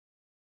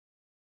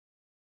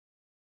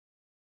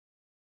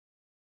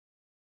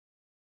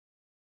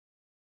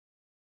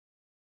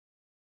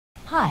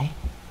Hi.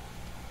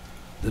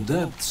 The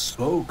depths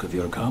spoke of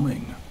your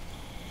coming.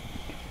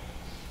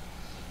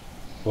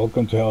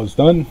 Welcome to How It's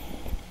Done.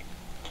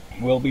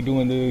 We'll be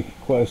doing the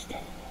quest,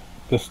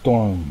 The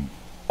Storm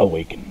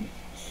Awakens.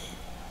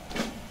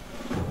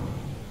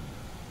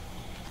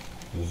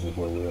 This is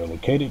where we're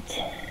located,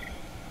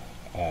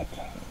 at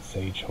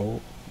Sage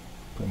Hole,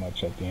 pretty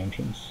much at the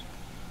entrance.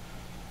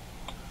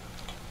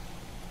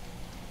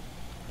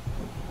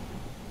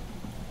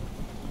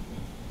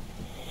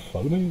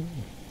 Follow me.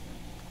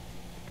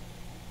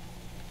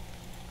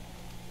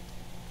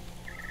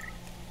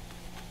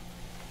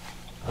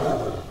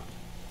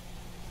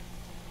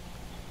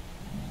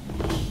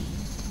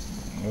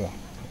 Oh,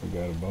 we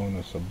got a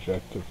bonus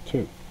objective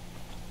too.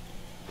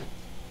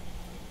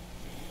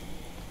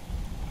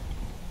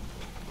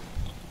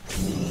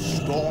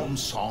 Storm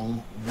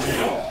song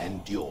will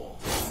endure.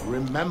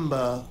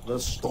 Remember the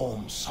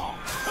storm song.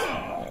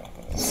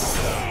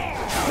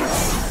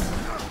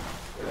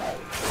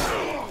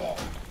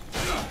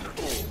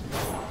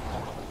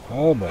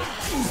 Oh boy.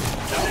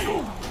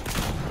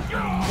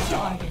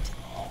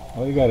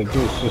 All you gotta do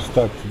is just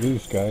talk to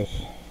these guys.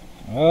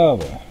 Oh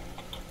boy.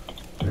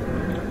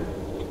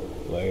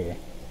 Later.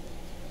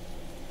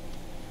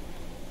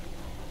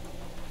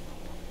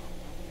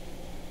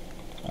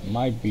 I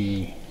might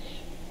be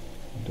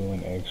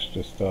doing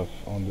extra stuff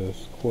on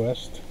this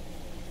quest.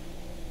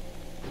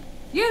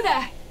 You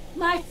there!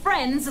 My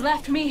friends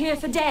left me here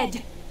for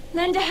dead.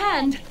 Lend a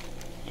hand.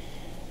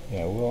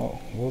 Yeah,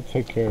 we'll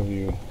take care of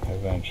you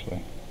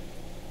eventually.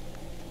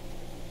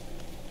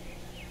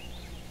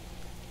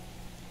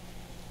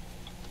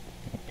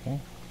 Okay.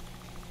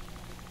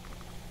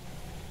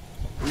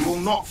 We will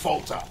not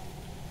falter.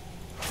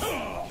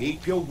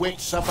 Keep your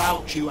wits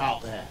about you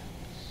out there.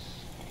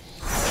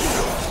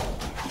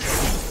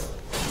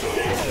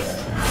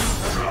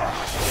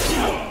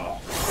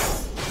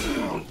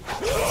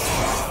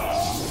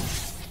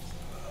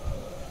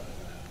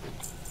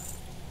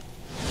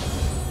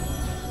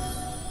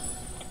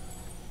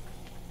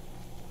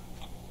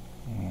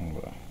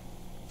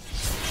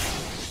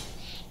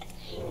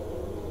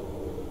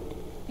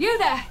 You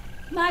there!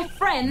 My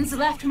friends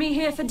left me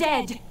here for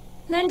dead.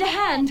 Lend a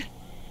hand.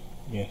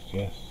 Yes,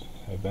 yes,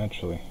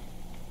 eventually.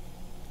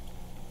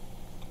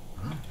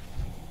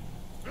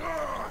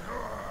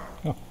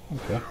 Oh,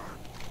 okay.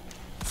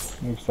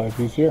 Looks like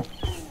he's here.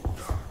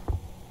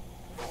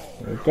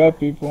 Wake up,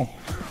 people.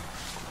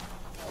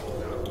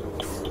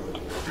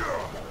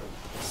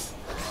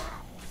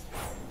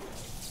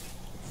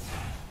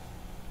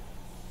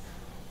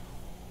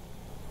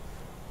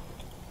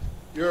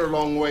 You're a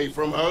long way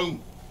from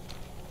home.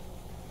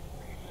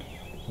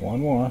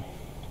 One more.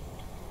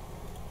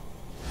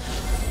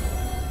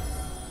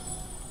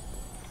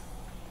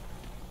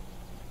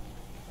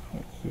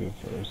 Let's see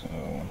if there's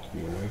another one to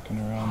be awakened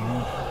around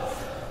here.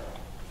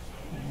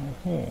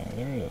 Okay,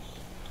 there it is.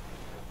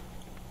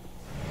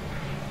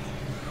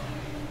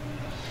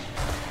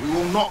 We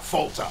will not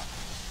falter.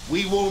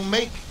 We will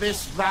make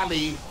this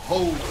valley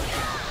whole.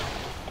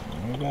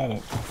 We got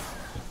it.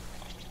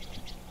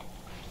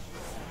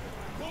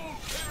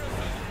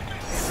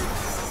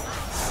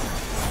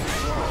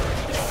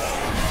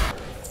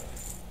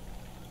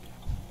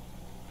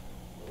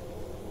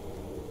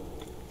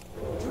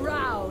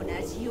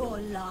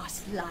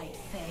 Last light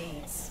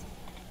fades.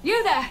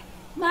 You there!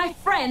 My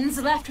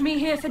friends left me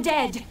here for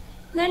dead.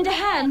 Lend a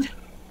hand.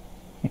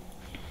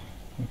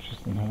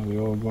 Interesting how they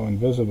all go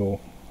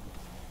invisible.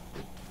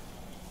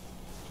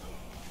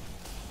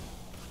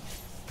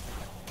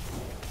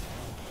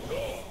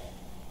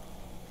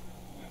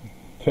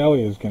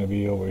 Talia is going to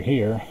be over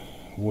here,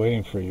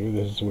 waiting for you.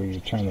 This is where you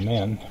turn them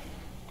in,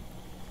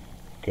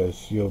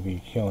 because you'll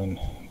be killing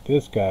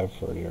this guy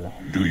for your...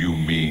 Do you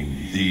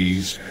mean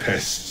these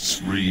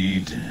pests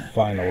read?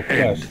 Final End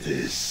quest.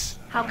 this.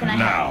 How can I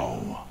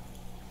now?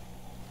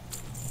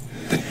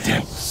 The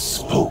depths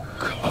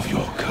spoke of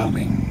your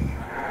coming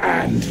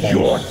and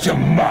your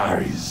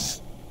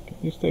demise. Can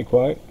you stay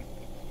quiet?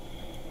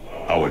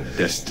 Our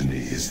destiny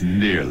is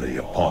nearly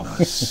upon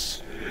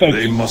us.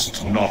 They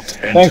must not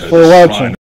enter Thanks for the watching. shrine